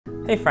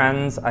Hey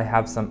friends, I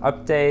have some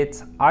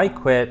updates. I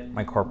quit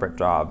my corporate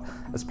job.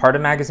 As part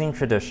of magazine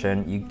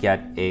tradition, you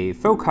get a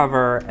faux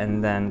cover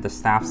and then the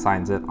staff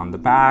signs it on the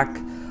back.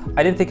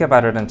 I didn't think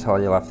about it until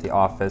I left the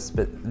office,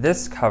 but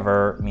this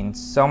cover means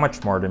so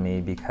much more to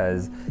me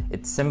because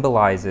it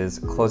symbolizes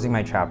closing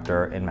my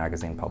chapter in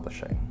magazine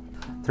publishing.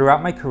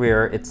 Throughout my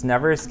career, it's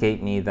never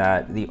escaped me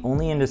that the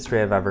only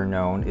industry I've ever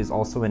known is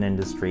also an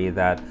industry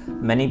that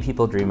many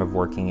people dream of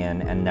working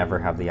in and never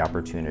have the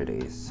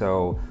opportunity.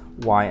 So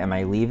why am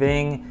I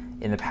leaving?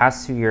 In the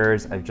past 2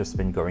 years, I've just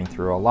been going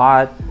through a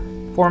lot.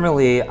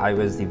 Formerly, I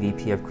was the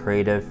VP of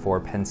Creative for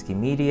Penske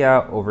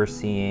Media,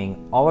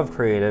 overseeing all of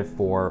creative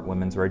for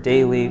Women's Wear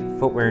Daily,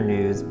 Footwear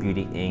News,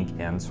 Beauty Inc.,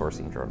 and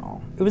Sourcing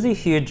Journal. It was a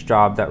huge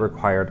job that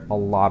required a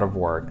lot of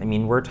work. I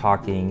mean, we're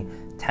talking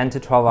 10 to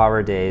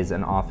 12-hour days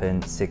and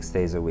often 6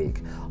 days a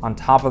week. On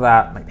top of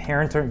that, my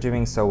parents aren't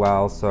doing so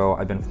well, so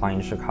I've been flying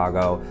to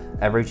Chicago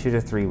every 2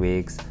 to 3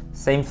 weeks.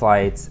 Same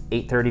flights,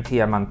 8:30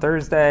 p.m. on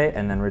Thursday,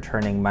 and then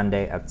returning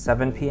Monday at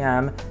 7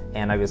 p.m.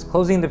 And I was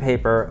closing the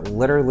paper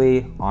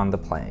literally on the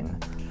plane.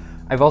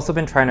 I've also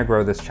been trying to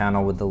grow this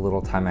channel with the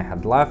little time I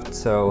had left,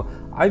 so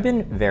I've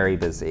been very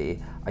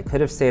busy. I could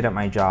have stayed at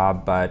my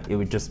job, but it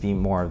would just be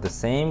more of the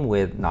same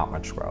with not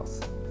much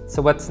growth.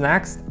 So what's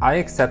next? I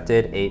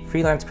accepted a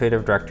freelance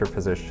creative director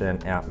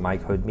position at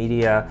MyCode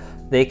Media.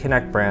 They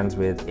connect brands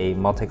with a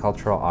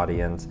multicultural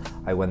audience.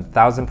 I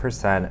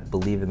 1000%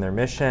 believe in their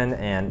mission,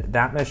 and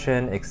that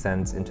mission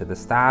extends into the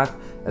staff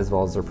as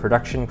well as their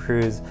production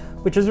crews,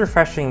 which is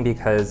refreshing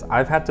because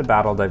I've had to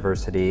battle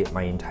diversity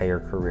my entire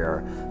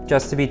career.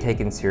 Just to be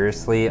taken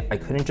seriously, I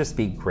couldn't just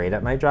be great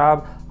at my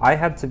job, I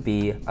had to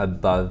be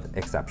above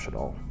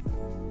exceptional.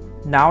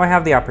 Now I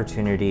have the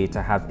opportunity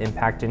to have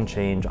impact and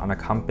change on a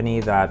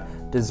company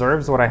that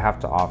deserves what I have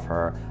to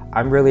offer.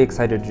 I'm really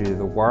excited to do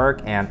the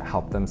work and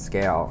help them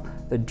scale.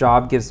 The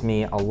job gives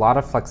me a lot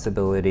of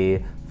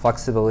flexibility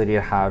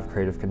to have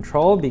creative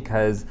control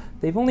because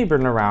they've only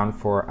been around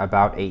for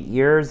about 8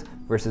 years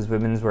versus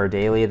Women's Wear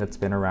Daily that's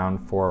been around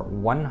for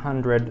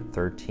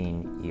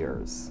 113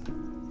 years.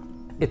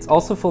 It's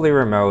also fully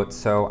remote,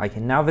 so I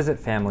can now visit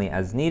family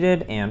as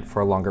needed and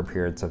for longer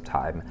periods of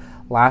time.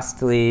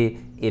 Lastly,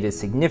 it is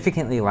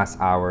significantly less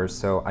hours,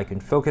 so I can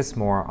focus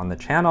more on the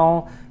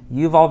channel.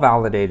 You've all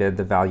validated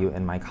the value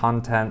in my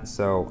content,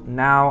 so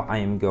now I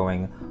am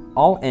going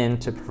all in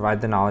to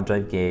provide the knowledge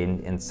I've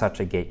gained in such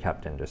a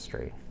gate-kept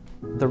industry.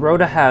 The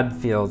road ahead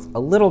feels a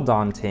little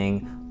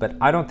daunting, but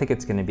I don't think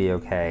it's going to be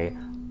okay.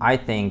 I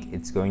think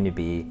it's going to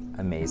be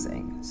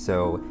amazing.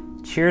 So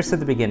cheers to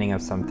the beginning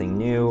of something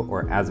new,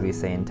 or as we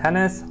say in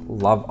tennis,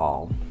 love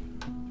all.